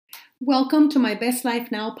Welcome to my Best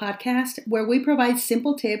Life Now podcast, where we provide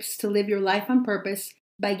simple tips to live your life on purpose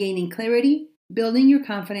by gaining clarity, building your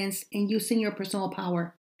confidence, and using your personal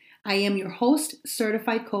power. I am your host,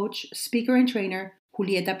 certified coach, speaker, and trainer,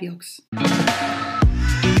 Julieta Piox.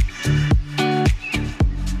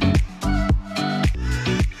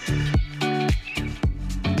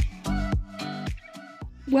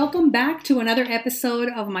 Welcome back to another episode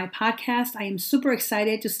of my podcast. I am super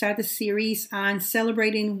excited to start the series on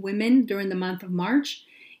celebrating women during the month of March,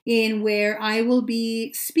 in where I will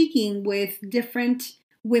be speaking with different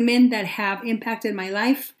women that have impacted my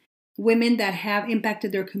life, women that have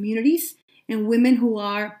impacted their communities, and women who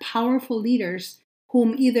are powerful leaders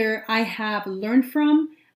whom either I have learned from,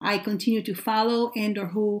 I continue to follow, and or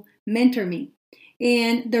who mentor me.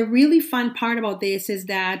 And the really fun part about this is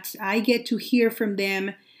that I get to hear from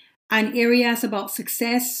them on areas about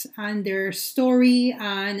success, on their story,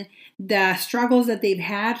 on the struggles that they've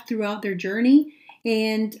had throughout their journey,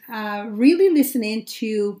 and really listening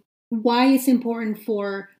to why it's important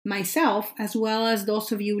for myself, as well as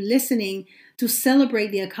those of you listening, to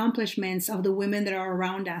celebrate the accomplishments of the women that are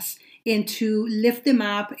around us and to lift them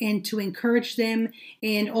up and to encourage them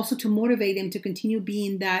and also to motivate them to continue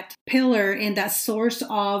being that pillar and that source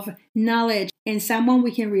of knowledge and someone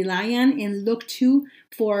we can rely on and look to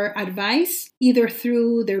for advice, either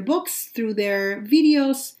through their books, through their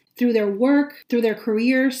videos, through their work, through their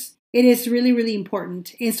careers. It is really, really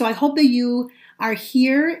important. And so I hope that you are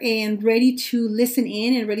here and ready to listen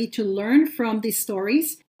in and ready to learn from these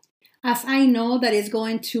stories, as I know that is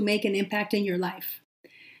going to make an impact in your life.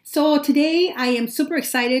 So today I am super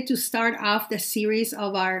excited to start off the series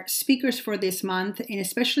of our speakers for this month, and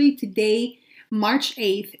especially today, March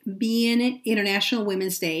 8th, being International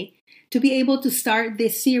Women's Day, to be able to start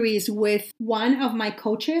this series with one of my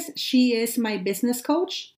coaches. She is my business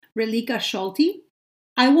coach, Relika Schulte.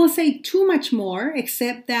 I won't say too much more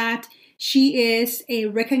except that she is a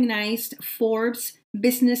recognized Forbes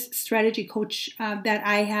business strategy coach that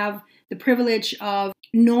I have the privilege of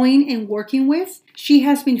knowing and working with. She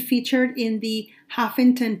has been featured in the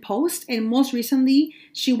Huffington Post, and most recently,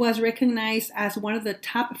 she was recognized as one of the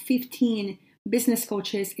top 15 business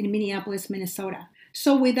coaches in Minneapolis, Minnesota.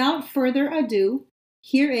 So without further ado,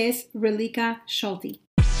 here is Relika Schulte.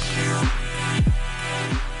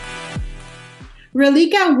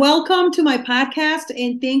 Relika, welcome to my podcast,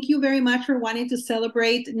 and thank you very much for wanting to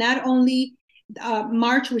celebrate not only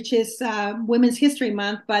March, which is Women's History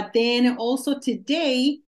Month, but then also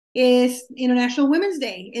today is International Women's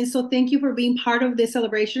Day. And so thank you for being part of this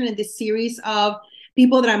celebration and this series of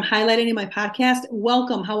people that I'm highlighting in my podcast.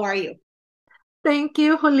 Welcome. How are you? Thank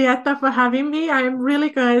you, Julieta, for having me. I am really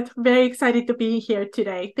good. Very excited to be here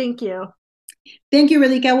today. Thank you. Thank you,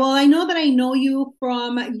 Relika. Well, I know that I know you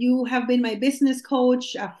from, you have been my business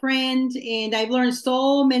coach, a friend, and I've learned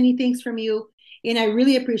so many things from you, and I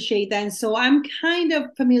really appreciate that. And so I'm kind of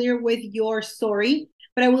familiar with your story,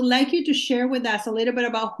 but I would like you to share with us a little bit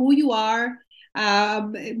about who you are,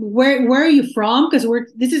 where are you from? Because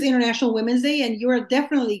this is International Women's Day, and you are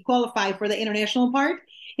definitely qualified for the international part.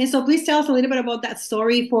 And so please tell us a little bit about that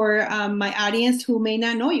story for my audience who may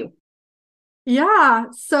not know you. Yeah,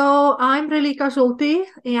 so I'm Relika Schulte,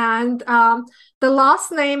 and the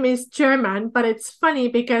last name is German, but it's funny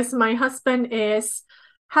because my husband is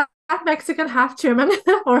half Mexican, half German,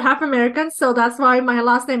 or half American, so that's why my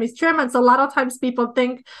last name is German. So a lot of times people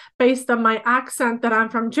think based on my accent that I'm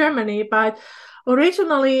from Germany, but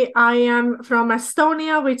originally I am from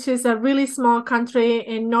Estonia, which is a really small country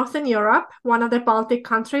in Northern Europe, one of the Baltic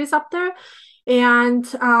countries up there. And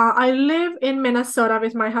I live in Minnesota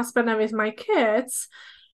with my husband and with my kids.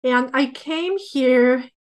 And I came here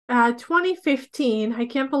 2015. I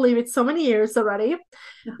can't believe it's so many years already.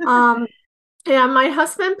 Yeah, my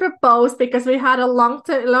husband proposed because we had a long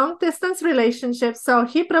distance relationship. So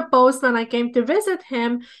he proposed when I came to visit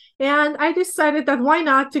him. And I decided that why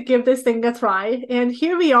not to give this thing a try. And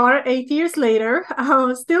here we are 8 years later,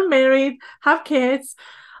 still married, have kids.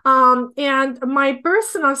 And my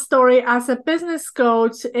personal story as a business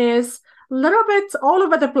coach is a little bit all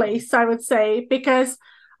over the place, I would say, because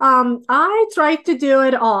I tried to do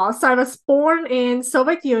it all. So I was born in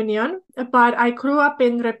Soviet Union, but I grew up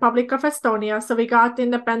in Republic of Estonia. So we got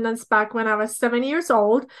independence back when I was 7 years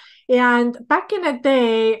old. And back in the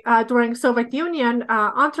day, during Soviet Union,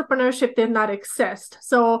 entrepreneurship did not exist.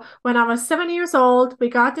 So when I was 7 years old, we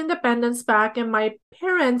got independence back, and my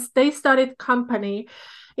parents, they started company.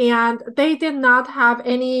 And they did not have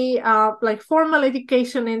any formal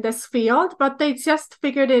education in this field, but they just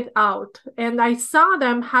figured it out. And I saw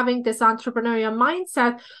them having this entrepreneurial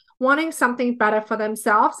mindset, wanting something better for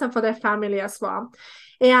themselves and for their family as well.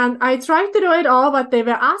 And I tried to do it all what they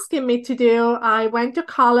were asking me to do. I went to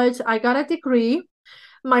college, I got a degree.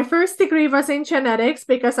 My first degree was in genetics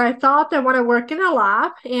because I thought I want to work in a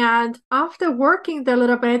lab. And after working there a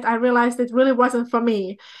little bit, I realized it really wasn't for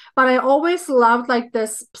me. But I always loved like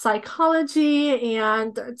this psychology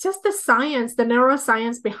and just the science, the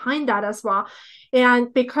neuroscience behind that as well.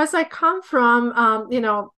 And because I come from,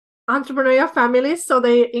 entrepreneurial families, so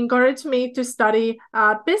they encouraged me to study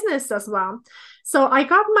business as well. So I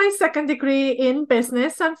got my second degree in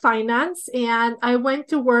business and finance, and I went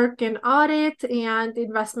to work in audit and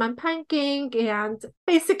investment banking and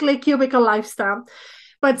basically cubicle lifestyle.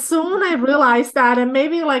 But soon I realized that, and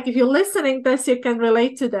maybe like if you're listening this, you can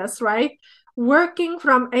relate to this, right? Working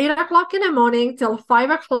from 8 o'clock in the morning till 5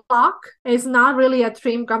 o'clock is not really a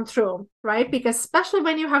dream come true, right? Because especially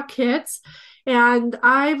when you have kids, and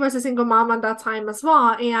I was a single mom at that time as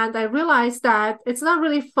well. And I realized that it's not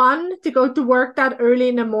really fun to go to work that early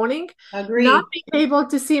in the morning, not Agree. being able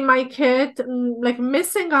to see my kid, like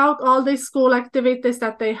missing out all these school activities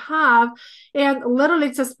that they have, and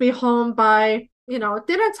literally just be home by,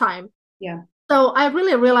 dinner time. Yeah. So I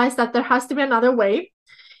really realized that there has to be another way.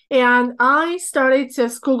 And I started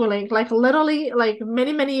just Googling, like literally, like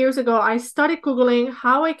many, many years ago, I started Googling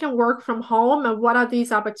how I can work from home and what are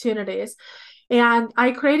these opportunities. And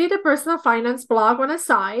I created a personal finance blog on the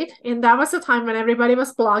side. And that was the time when everybody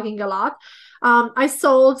was blogging a lot. I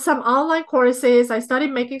sold some online courses. I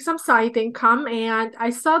started making some side income, and I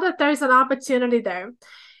saw that there's an opportunity there.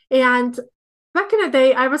 And back in the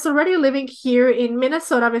day, I was already living here in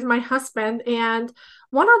Minnesota with my husband. And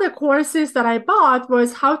one of the courses that I bought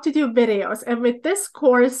was how to do videos. And with this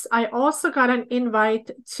course, I also got an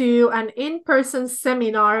invite to an in-person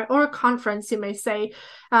seminar or conference, you may say,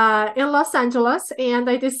 in Los Angeles. And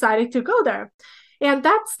I decided to go there. And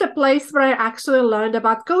that's the place where I actually learned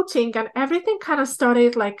about coaching, and everything kind of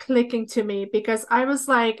started like clicking to me because I was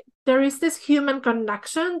like, there is this human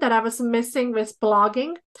connection that I was missing with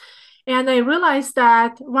blogging. And I realized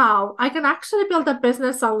that, wow, I can actually build a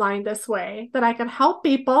business online this way, that I can help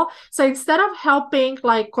people. So instead of helping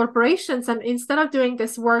like corporations and instead of doing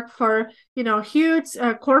this work for, huge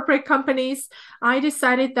corporate companies, I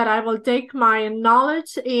decided that I will take my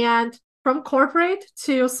knowledge and from corporate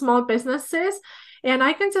to small businesses, and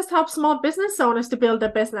I can just help small business owners to build a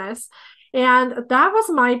business. And that was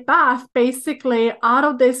my path basically out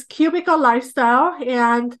of this cubicle lifestyle.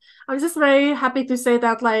 And I'm just very happy to say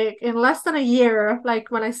that like in less than a year, like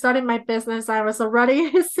when I started my business, I was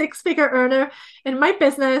already a six-figure earner in my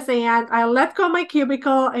business, and I let go my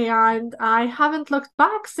cubicle and I haven't looked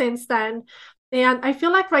back since then. And I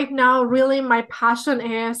feel like right now, really my passion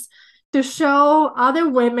is to show other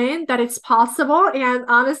women that it's possible. And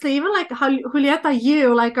honestly, even like Julieta,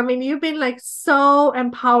 you've been like so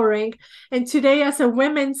empowering. And today, as a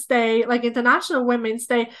Women's Day, like International Women's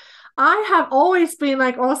Day, I have always been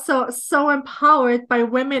like also so empowered by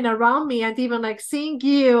women around me. And even like seeing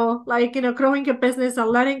you, like, growing your business and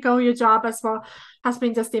letting go your job as well has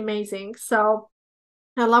been just amazing. So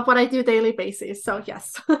I love what I do daily basis. So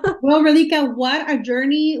yes. Well, Relika, what a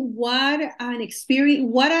journey, what an experience,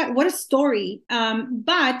 what a story.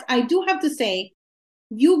 But I do have to say,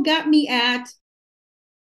 you got me at.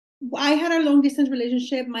 I had a long distance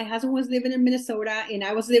relationship. My husband was living in Minnesota and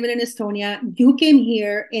I was living in Estonia. You came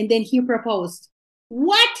here and then he proposed.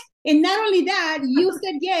 What? And not only that, you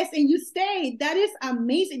said yes and you stayed. That is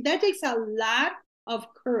amazing. That takes a lot of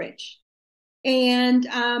courage. And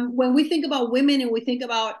when we think about women and we think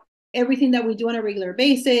about everything that we do on a regular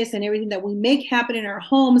basis and everything that we make happen in our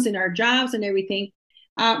homes and our jobs and everything,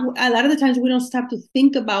 a lot of the times we don't stop to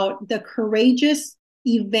think about the courageous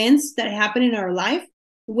events that happen in our life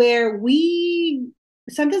where we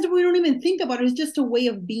sometimes we don't even think about it. It's just a way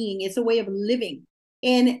of being. It's a way of living.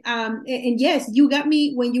 And yes, you got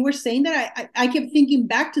me when you were saying that. I kept thinking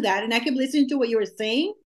back to that, and I kept listening to what you were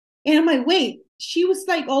saying, and I'm like, wait, she was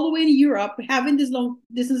like all the way in Europe having this long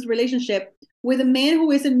distance relationship with a man who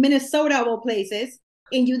is in Minnesota of all places,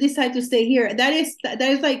 and you decide to stay here. That is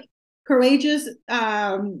like courageous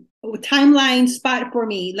timeline spot for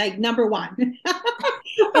me, like number one.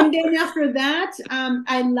 And then after that,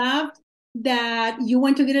 I loved that you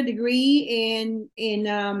went to get a degree in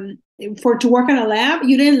for to work on a lab.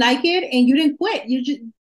 You didn't like it and you didn't quit.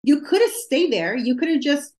 You could have stayed there. You could have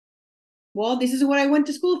just, well, this is what I went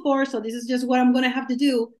to school for, so this is just what I'm going to have to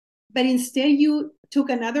do. But instead, you took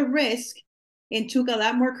another risk and took a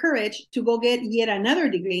lot more courage to go get yet another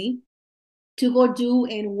degree, to go do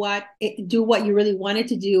what you really wanted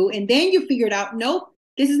to do. And then you figured out, nope,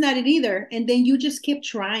 this is not it either. And then you just kept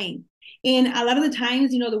trying. And a lot of the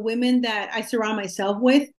times, the women that I surround myself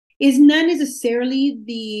with, is not necessarily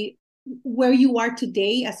the where you are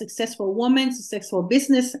today, a successful woman, successful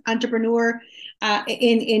business entrepreneur,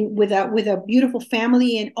 in with a beautiful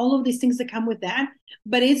family and all of these things that come with that.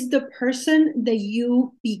 But it's the person that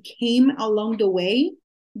you became along the way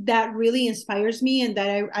that really inspires me and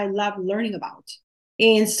that I love learning about.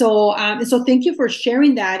 And so thank you for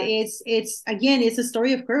sharing that. It's again, it's a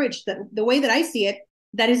story of courage. That the way that I see it,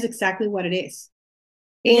 that is exactly what it is.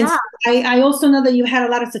 And Yeah. so I also know that you had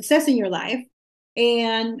a lot of success in your life.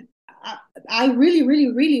 And I really,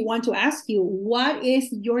 really, really want to ask you, what is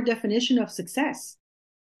your definition of success?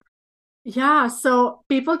 Yeah, so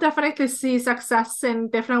people definitely see success in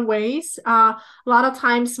different ways. A lot of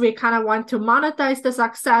times we kind of want to monetize the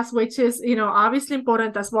success, which is, obviously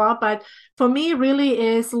important as well. But for me, really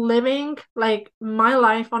is living like my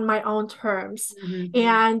life on my own terms. Mm-hmm.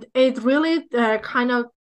 And it really kind of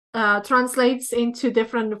translates into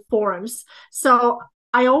different forms. So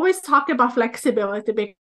I always talk about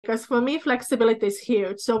flexibility because for me, flexibility is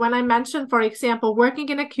huge. So when I mentioned, for example, working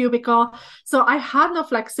in a cubicle, so I had no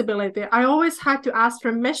flexibility. I always had to ask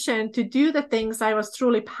permission to do the things I was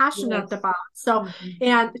truly passionate Yes. about. So, Mm-hmm.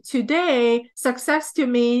 and today, success to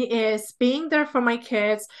me is being there for my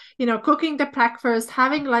kids, cooking the breakfast,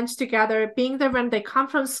 having lunch together, being there when they come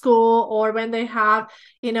from school or when they have,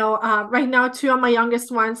 right now, two of my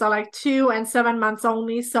youngest ones are like 2 and 7 months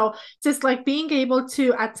only. So just like being able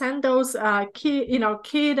to attend those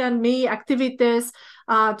kid and me activities,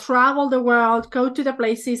 travel the world, go to the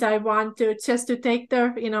places I want to, just to take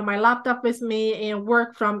my laptop with me and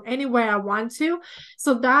work from anywhere I want to.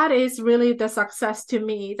 So that is really the success to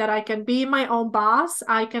me, that I can be my own boss.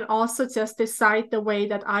 I can also just decide the way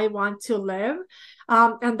that I want to live.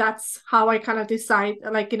 And that's how I kind of decide,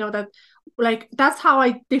 that like that's how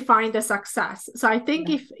I define the success. So I think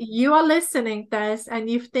Yeah. if you are listening this and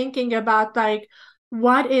you're thinking about like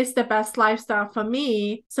what is the best lifestyle for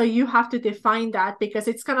me, so you have to define that because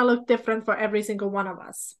it's going to look different for every single one of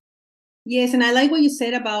us. Yes, and I like what you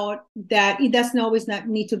said about that. It doesn't always not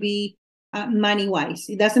need to be money wise.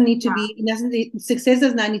 It doesn't need to Yeah. be. It doesn't. Success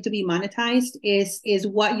does not need to be monetized. Is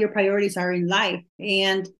what your priorities are in life.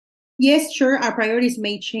 And yes, sure, our priorities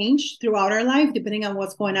may change throughout our life depending on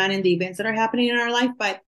what's going on in the events that are happening in our life.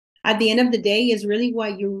 But at the end of the day, is really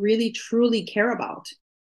what you really truly care about.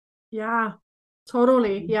 Yeah,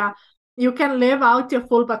 totally. Yeah. You can live out your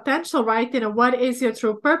full potential, right? What is your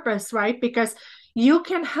true purpose, right? Because you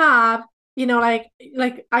can have,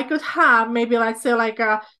 like I could have maybe let's say like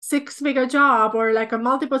a 6-figure job or like a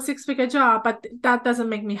multiple 6-figure job, but that doesn't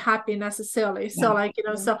make me happy necessarily. So Yeah. like,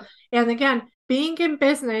 so and again, being in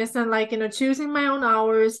business and like, choosing my own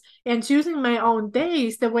hours and choosing my own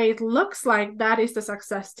days the way it looks like, that is the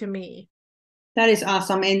success to me. That is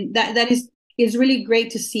awesome, and that is really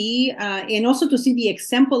great to see, and also to see the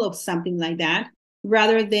example of something like that,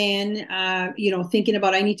 rather than thinking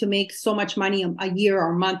about I need to make so much money a year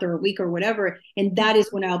or a month or a week or whatever, and that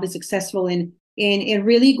is when I'll be successful. In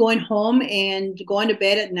really going home and going to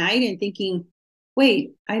bed at night and thinking,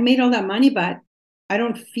 wait, I made all that money, but I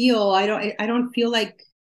don't feel like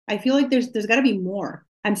I feel like there's got to be more.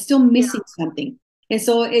 I'm still Yeah. missing something. And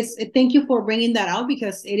so thank you for bringing that out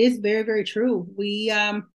because it is very, very true. We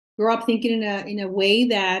grow up thinking in a way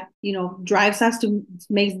that, drives us to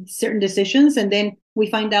make certain decisions. And then we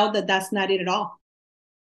find out that that's not it at all.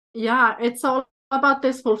 Yeah, it's all about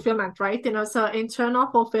this fulfillment, right? So internal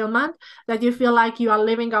fulfillment, that you feel like you are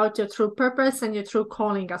living out your true purpose and your true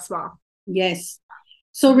calling as well. Yes.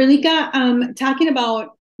 So Relika, talking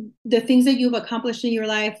about the things that you've accomplished in your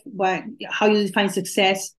life, how you define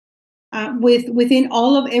success, within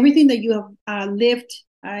all of everything that you have lived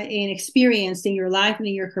and experienced in your life and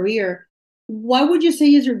in your career, what would you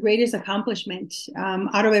say is your greatest accomplishment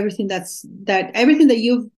out of everything that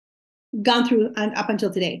you've gone through and up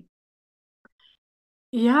until today?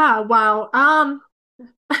 Yeah, wow.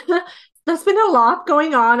 There's been a lot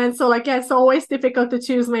going on, and so like it's always difficult to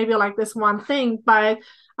choose maybe like this one thing, but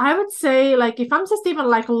I would say like if I'm just even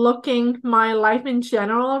like looking my life in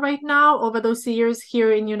general right now over those years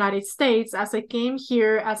here in United States, as I came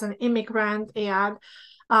here as an immigrant and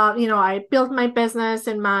I built my business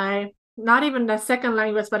in my not even the second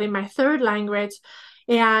language, but in my third language.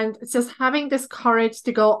 And just having this courage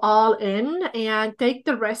to go all in and take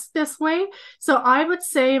the risk this way. So I would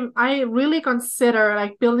say I really consider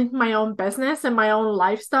like building my own business and my own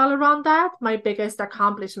lifestyle around that my biggest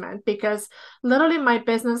accomplishment, because literally my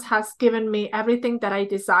business has given me everything that I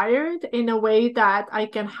desired in a way that I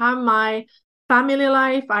can have my family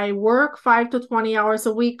life. I work 5 to 20 hours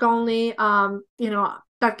a week only.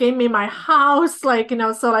 that gave me my house, like,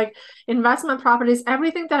 so like investment properties,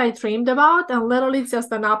 everything that I dreamed about, and literally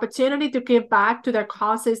just an opportunity to give back to the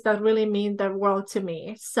causes that really mean the world to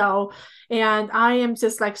me. So, and I am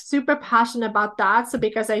just like super passionate about that. So,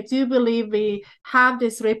 because I do believe we have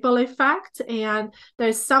this ripple effect, and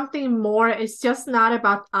there's something more. It's just not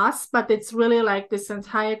about us, but it's really like this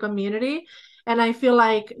entire community. And I feel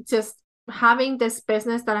like just having this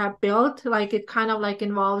business that I built, like it kind of like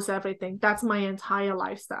involves everything. That's my entire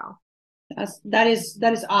lifestyle. That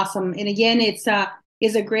is awesome. And again, it's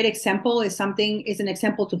a great example. Is an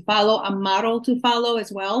example to follow, a model to follow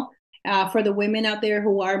as well, for the women out there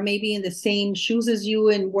who are maybe in the same shoes as you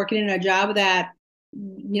and working in a job that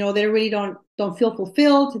they really don't feel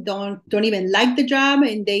fulfilled, don't even like the job,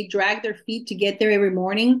 and they drag their feet to get there every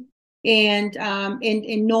morning. And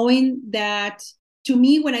knowing that, to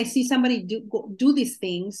me, when I see somebody do these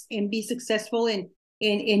things and be successful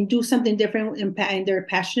and do something different and they're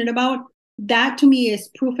passionate about, that to me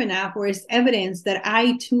is proof enough, or is evidence that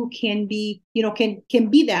I too can be, can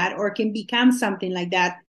be that, or can become something like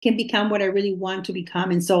that, can become what I really want to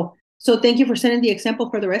become. And so thank you for setting the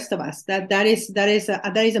example for the rest of us. That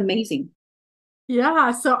is amazing.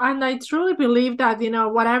 Yeah. So, and I truly believe that,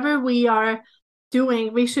 whatever we are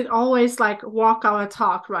doing, we should always like walk our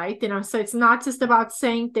talk, right? So it's not just about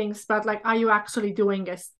saying things, but like, are you actually doing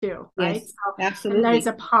this too, right? Yes, So, absolutely. and there's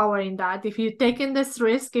a power in that. If you're taking this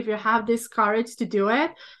risk, if you have this courage to do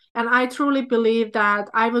it, and I truly believe that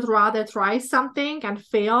I would rather try something and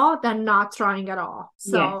fail than not trying at all.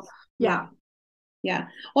 So, yes. Yeah.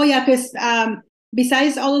 Oh, yeah. Because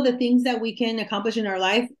besides all of the things that we can accomplish in our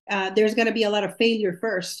life, there's going to be a lot of failure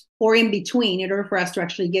first or in between in order for us to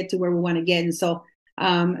actually get to where we want to get. And so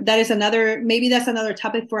that's another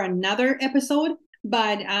topic for another episode.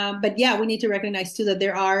 But yeah, we need to recognize too that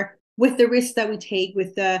there are, with the risks that we take,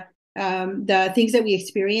 with the things that we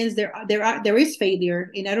experience, there is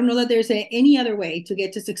failure. And I don't know that there's any other way to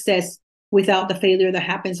get to success without the failure that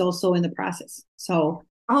happens also in the process. So.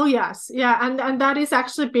 Oh yes, yeah, and that is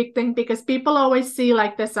actually a big thing, because people always see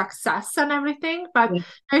like the success and everything, but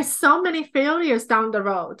there's so many failures down the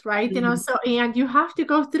road, right? Mm-hmm. So, and you have to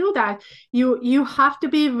go through that. You have to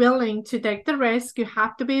be willing to take the risk. You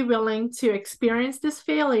have to be willing to experience this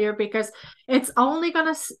failure, because it's only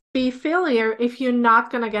gonna be failure if you're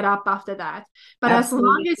not gonna get up after that. But Absolutely.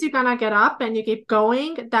 As long as you're gonna get up and you keep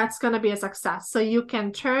going, that's gonna be a success. So you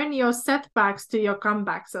can turn your setbacks to your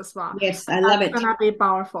comebacks as well. Yes, I love it. It's gonna be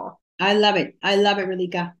powerful. I love it,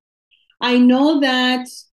 Relika. I know that,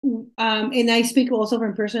 and I speak also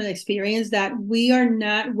from personal experience, that we are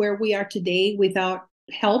not where we are today without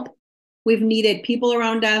help. We've needed people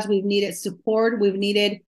around us. We've needed support. We've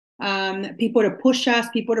needed people to push us,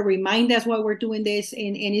 people to remind us why we're doing this.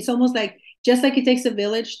 And it's almost like, just like it takes a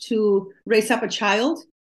village to raise up a child,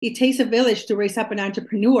 it takes a village to raise up an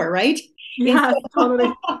entrepreneur, right? Yeah,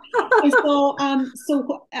 totally. And so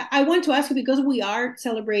I want to ask you, because we are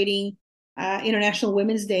celebrating International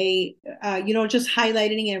Women's Day, just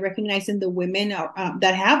highlighting and recognizing the women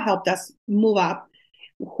that have helped us move up.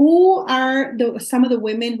 Who are some of the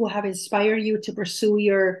women who have inspired you to pursue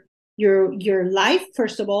your life,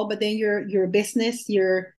 first of all, but then your business,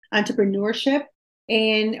 your entrepreneurship,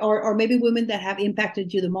 and or maybe women that have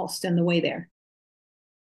impacted you the most on the way there?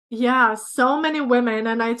 Yeah, so many women,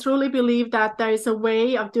 and I truly believe that there is a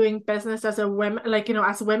way of doing business as a women, like,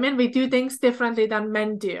 as women, we do things differently than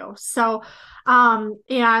men do. So,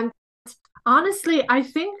 and honestly, I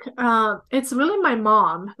think it's really my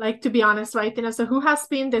mom, like, to be honest, right? So who has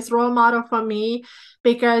been this role model for me,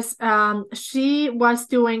 because she was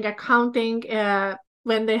doing accounting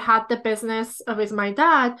when they had the business with my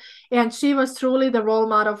dad, and she was truly the role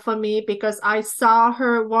model for me, because I saw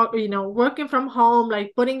her working from home,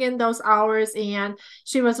 like putting in those hours, and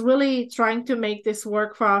she was really trying to make this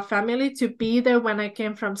work for our family, to be there when I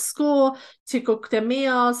came from school, to cook the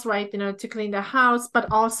meals, right, to clean the house, but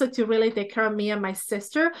also to really take care of me and my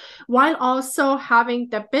sister, while also having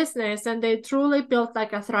the business. And they truly built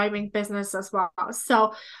like a thriving business as well.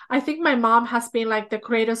 So I think my mom has been like the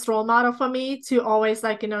greatest role model for me, to always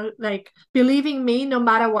like believing me no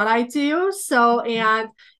matter what I do. So, and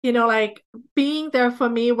like being there for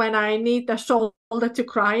me when I need the shoulder to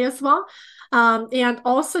cry as well. And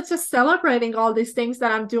also just celebrating all these things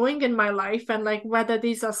that I'm doing in my life, and like whether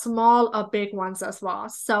these are small or big ones as well.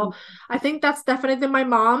 So I think that's definitely my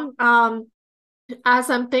mom. As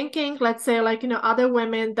I'm thinking, let's say like other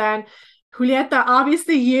women, then Julieta,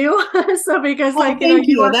 obviously you. So because thank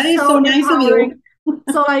you. That is so nice of you.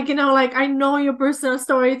 So like I know your personal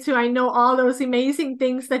story too. I know all those amazing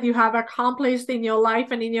things that you have accomplished in your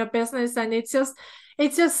life and in your business, and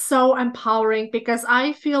it's just so empowering because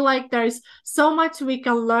I feel like there's so much we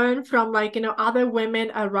can learn from like, other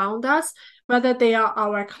women around us, whether they are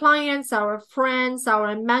our clients, our friends,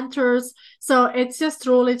 our mentors. So it's just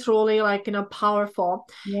truly, truly like, powerful.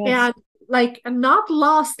 Yes. And like not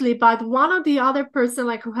lastly, but one of the other person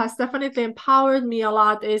like who has definitely empowered me a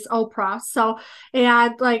lot is Oprah. So,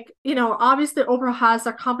 and like, obviously Oprah has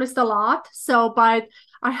accomplished a lot. So, but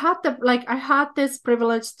I had this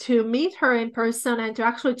privilege to meet her in person and to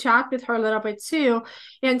actually chat with her a little bit too.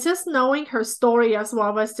 And just knowing her story as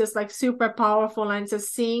well was just like super powerful, and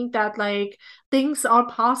just seeing that like things are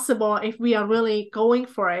possible if we are really going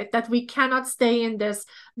for it, that we cannot stay in this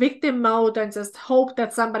victim mode and just hope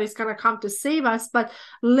that somebody's going to come to save us, but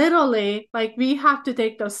literally like we have to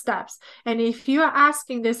take those steps. And if you are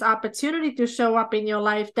asking this opportunity to show up in your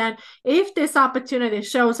life, then if this opportunity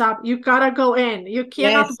shows up, you gotta go in. You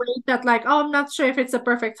cannot Yes. wait that like, oh, I'm not sure if it's a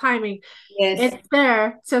perfect timing. Yes. It's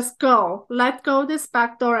there. Just go. Let go this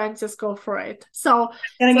back door and just go for it. So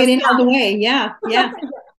Gotta get just in all the way. Yeah. Yeah.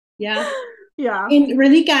 Yeah. yeah. And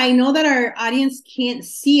Relika, I know that our audience can't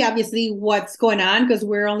see obviously what's going on because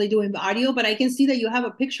we're only doing the audio, but I can see that you have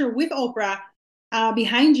a picture with Oprah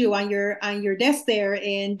behind you on your desk there,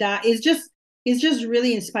 and it's just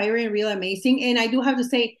really inspiring, really amazing. And I do have to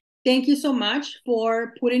say thank you so much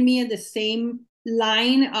for putting me in the same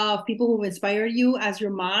line of people who've inspired you as your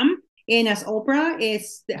mom and as Oprah.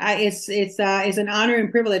 It's an honor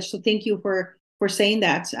and privilege. So thank you for saying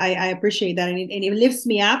that. I appreciate that, and it lifts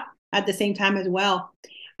me up at the same time as well.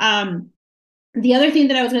 Um, the other thing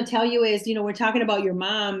that I was going to tell you is, we're talking about your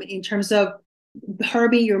mom in terms of her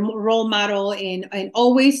being your role model and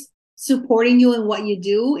always supporting you in what you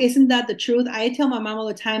do. Isn't that the truth? I tell my mom all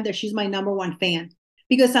the time that she's my number one fan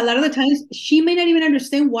because a lot of the times she may not even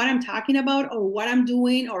understand what I'm talking about or what I'm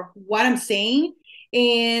doing or what I'm saying.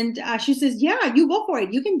 And she says, yeah, you go for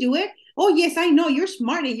it. You can do it. Oh, yes, I know you're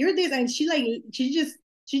smart and you're this. And she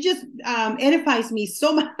just edifies me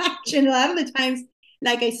so much. And a lot of the times,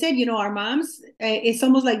 like I said, our moms, it's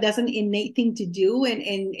almost like that's an innate thing to do.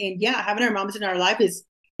 And yeah, having our moms in our life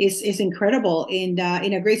is incredible and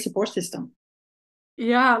in a great support system.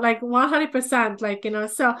 Yeah, like 100%. Like,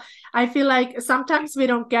 so I feel like sometimes we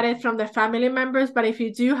don't get it from the family members, but if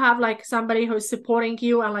you do have like somebody who's supporting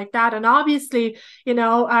you and like that, and obviously,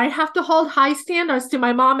 I have to hold high standards to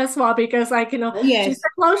my mom as well because like, Oh, she's yes.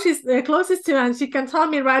 the closest to, and she can tell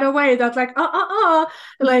me right away that like,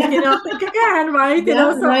 like, think again, right?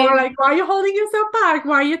 Yeah, So, or right. like, why are you holding yourself back?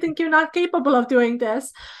 Why you think you're not capable of doing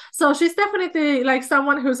this? So she's definitely like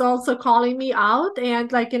someone who's also calling me out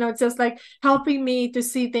and like, just like helping me to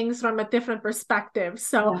see things from a different perspective.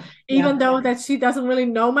 So Yeah, yeah. even though that she doesn't really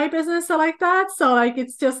know my business like that, so like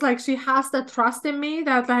it's just like she has the trust in me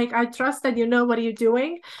that like I trust that you know what you're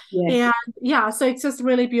doing. Yes. And yeah, so it's just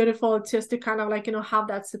really beautiful just to kind of like, have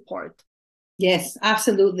that support. Yes,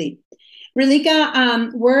 absolutely. Relika,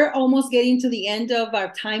 we're almost getting to the end of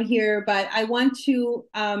our time here, but I want to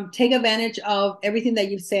take advantage of everything that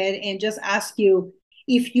you've said and just ask you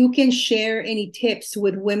if you can share any tips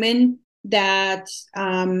with women that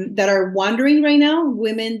are wondering right now,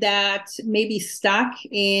 women that may be stuck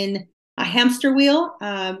in a hamster wheel,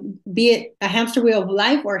 be it a hamster wheel of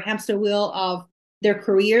life or a hamster wheel of their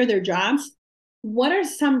career, their jobs. What are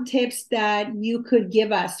some tips that you could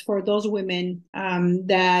give us for those women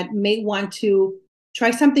that may want to try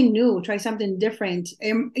something new, try something different,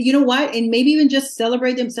 and you know what, and maybe even just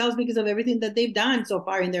celebrate themselves because of everything that they've done so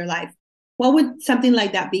far in their life? What would something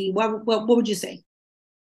like that be? What would you say?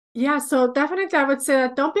 Yeah, so definitely I would say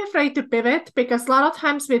that don't be afraid to pivot because a lot of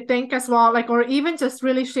times we think as well, like, or even just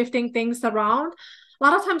really shifting things around. A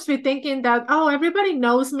lot of times we're thinking that, oh, everybody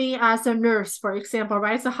knows me as a nurse, for example,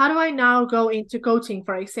 right? So how do I now go into coaching,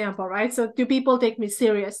 for example, right? So do people take me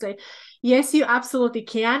seriously? Yes, you absolutely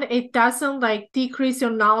can. It doesn't like decrease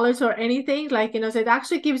your knowledge or anything. Like, so it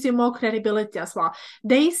actually gives you more credibility as well.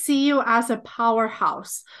 They see you as a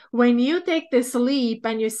powerhouse. When you take this leap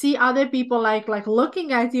and you see other people like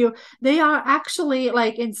looking at you, they are actually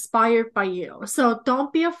like inspired by you. So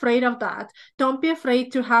don't be afraid of that. Don't be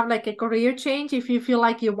afraid to have like a career change if you feel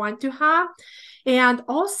like you want to have. And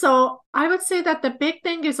also, I would say that the big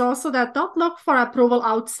thing is also that don't look for approval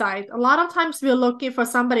outside. A lot of times we're looking for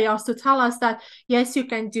somebody else to tell us that, yes, you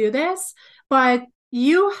can do this, but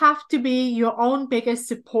you have to be your own biggest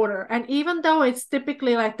supporter. And even though it's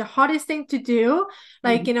typically like the hardest thing to do,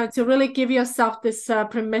 like, to really give yourself this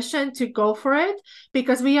permission to go for it,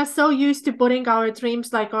 because we are so used to putting our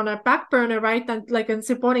dreams like on a back burner, right? And like, and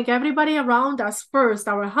supporting everybody around us first,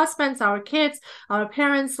 our husbands, our kids, our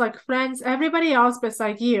parents, like friends, everybody else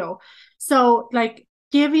beside you. So like,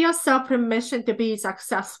 Give yourself permission to be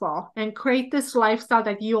successful and create this lifestyle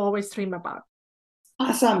that you always dream about.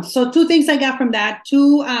 Awesome. So two things I got from that,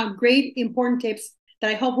 two great important tips that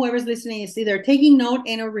I hope whoever's listening is either taking note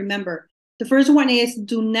and or remember. The first one is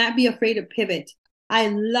do not be afraid to pivot. I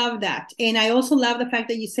love that. And I also love the fact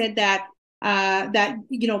that you said that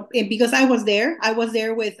because I was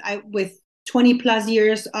there with 20 plus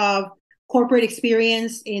years of corporate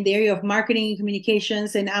experience in the area of marketing and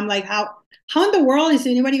communications. And I'm like, how in the world is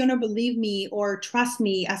anybody going to believe me or trust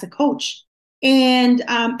me as a coach? And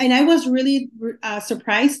I was really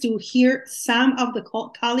surprised to hear some of the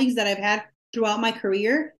colleagues that I've had throughout my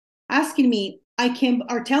career asking me,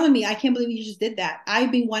 telling me, I can't believe you just did that.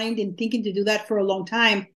 I've been wanting and thinking to do that for a long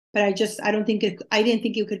time, but I didn't think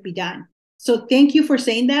it could be done. So thank you for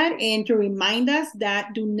saying that and to remind us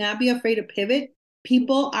that do not be afraid to pivot.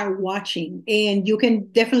 People are watching, and you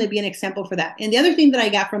can definitely be an example for that. And the other thing that I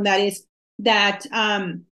got from that is that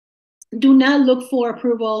do not look for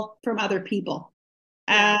approval from other people.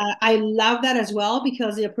 I love that as well,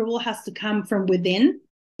 because the approval has to come from within.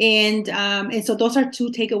 And so those are two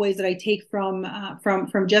takeaways that I take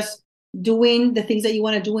from just doing the things that you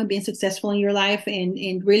want to do and being successful in your life,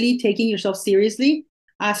 and really taking yourself seriously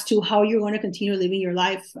as to how you're going to continue living your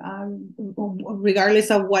life,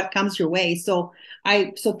 regardless of what comes your way. So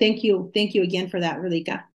thank you again for that,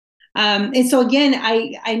 Relika. And so again,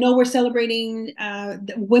 I know we're celebrating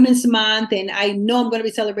Women's Month, and I know I'm going to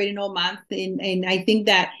be celebrating all month. And I think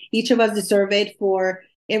that each of us deserve it for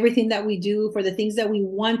everything that we do, for the things that we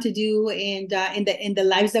want to do, and in the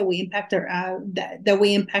lives that we impact that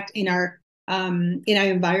we impact in our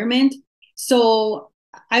environment. So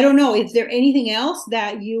I don't know, is there anything else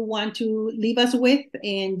that you want to leave us with,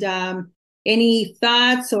 and any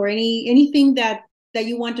thoughts or anything that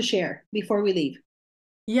you want to share before we leave?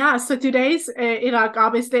 Yeah, so today's,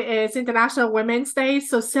 obviously is International Women's Day.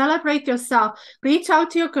 So celebrate yourself. Reach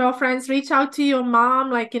out to your girlfriends, reach out to your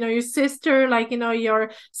mom, your sister,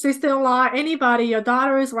 your sister-in-law, anybody, your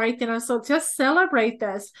daughters, right? So just celebrate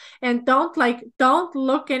this, and don't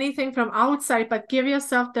look anything from outside, but give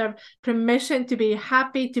yourself the permission to be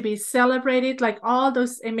happy, to be celebrated, like all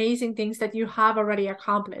those amazing things that you have already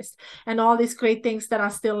accomplished, and all these great things that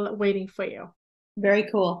are still waiting for you. Very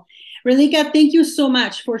cool. Relika, thank you so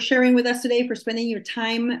much for sharing with us today, for spending your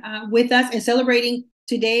time with us and celebrating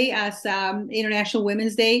today as International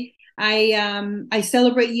Women's Day. I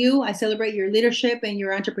celebrate you. I celebrate your leadership and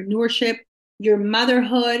your entrepreneurship, your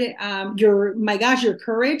motherhood, your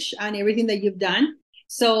courage and everything that you've done.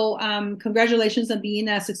 So congratulations on being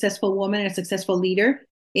a successful woman, a successful leader.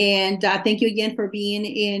 And thank you again for being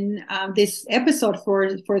in this episode for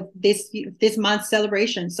this month's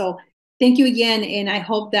celebration. So thank you again, and I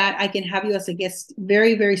hope that I can have you as a guest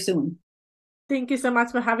very, very soon. Thank you so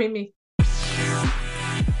much for having me.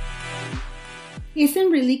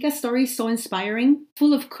 Isn't Relika's story so inspiring?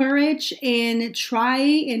 Full of courage, and try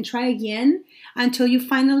again until you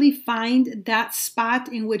finally find that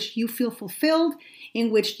spot in which you feel fulfilled,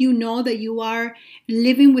 in which you know that you are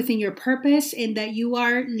living within your purpose, and that you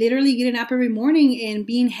are literally getting up every morning and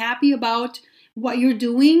being happy about what you're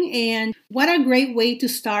doing. And what a great way to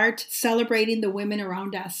start celebrating the women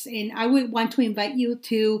around us. And I would want to invite you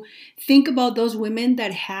to think about those women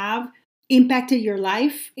that have impacted your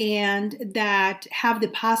life and that have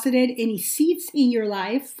deposited any seeds in your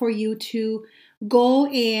life for you to go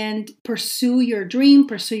and pursue your dream,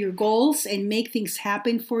 pursue your goals, and make things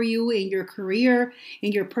happen for you in your career,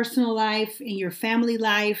 in your personal life, in your family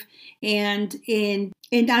life, and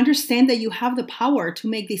understand that you have the power to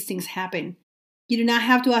make these things happen. You do not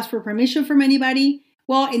have to ask for permission from anybody.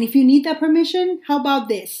 Well, and if you need that permission, how about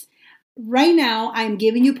this? Right now, I'm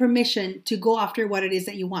giving you permission to go after what it is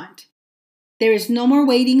that you want. There is no more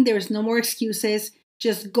waiting. There is no more excuses.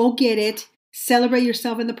 Just go get it. Celebrate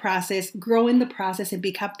yourself in the process, grow in the process, and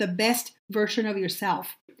become the best version of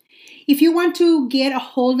yourself. If you want to get a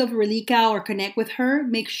hold of Relika or connect with her,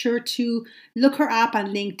 make sure to look her up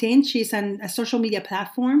on LinkedIn. She's on social media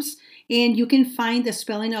platforms, and you can find the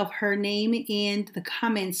spelling of her name in the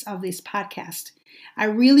comments of this podcast. I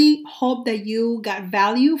really hope that you got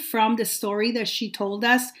value from the story that she told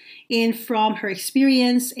us, and from her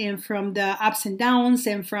experience, and from the ups and downs,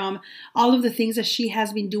 and from all of the things that she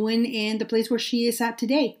has been doing and the place where she is at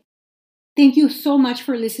today. Thank you so much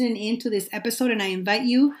for listening in to this episode, and I invite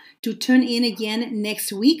you to tune in again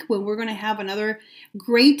next week when we're going to have another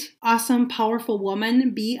great, awesome, powerful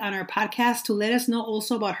woman be on our podcast to let us know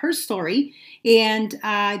also about her story. And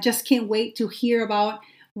just can't wait to hear about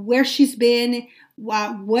where she's been,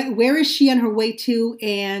 where is she on her way to,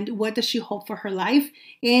 and what does she hope for her life,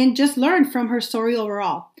 and just learn from her story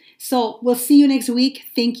overall. So we'll see you next week.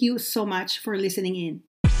 Thank you so much for listening in.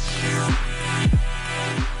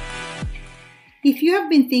 If you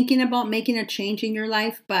have been thinking about making a change in your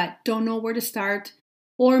life but don't know where to start,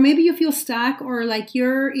 or maybe you feel stuck or like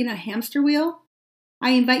you're in a hamster wheel,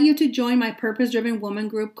 I invite you to join my Purpose Driven Woman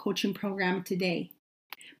Group coaching program today.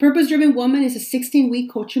 Purpose Driven Woman is a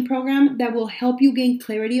 16-week coaching program that will help you gain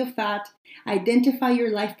clarity of thought, identify your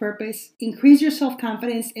life purpose, increase your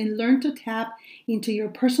self-confidence, and learn to tap into your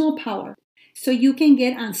personal power so you can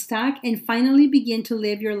get unstuck and finally begin to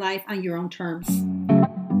live your life on your own terms.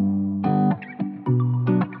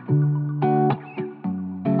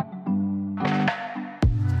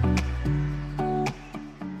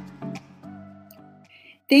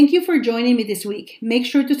 Thank you for joining me this week. Make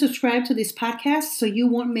sure to subscribe to this podcast so you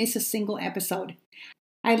won't miss a single episode.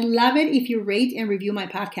 I'd love it if you rate and review my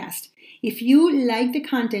podcast. If you like the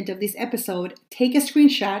content of this episode, take a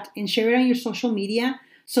screenshot and share it on your social media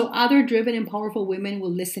so other driven and powerful women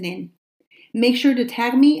will listen in. Make sure to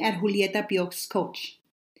tag me at Julieta Piox Coach.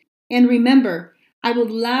 And remember, I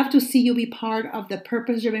would love to see you be part of the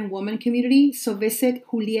Purpose Driven Woman community, so visit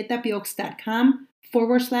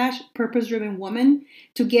julietapiox.com/Purpose Driven Woman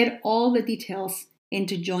to get all the details and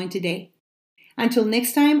to join today. Until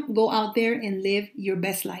next time, go out there and live your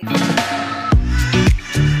best life.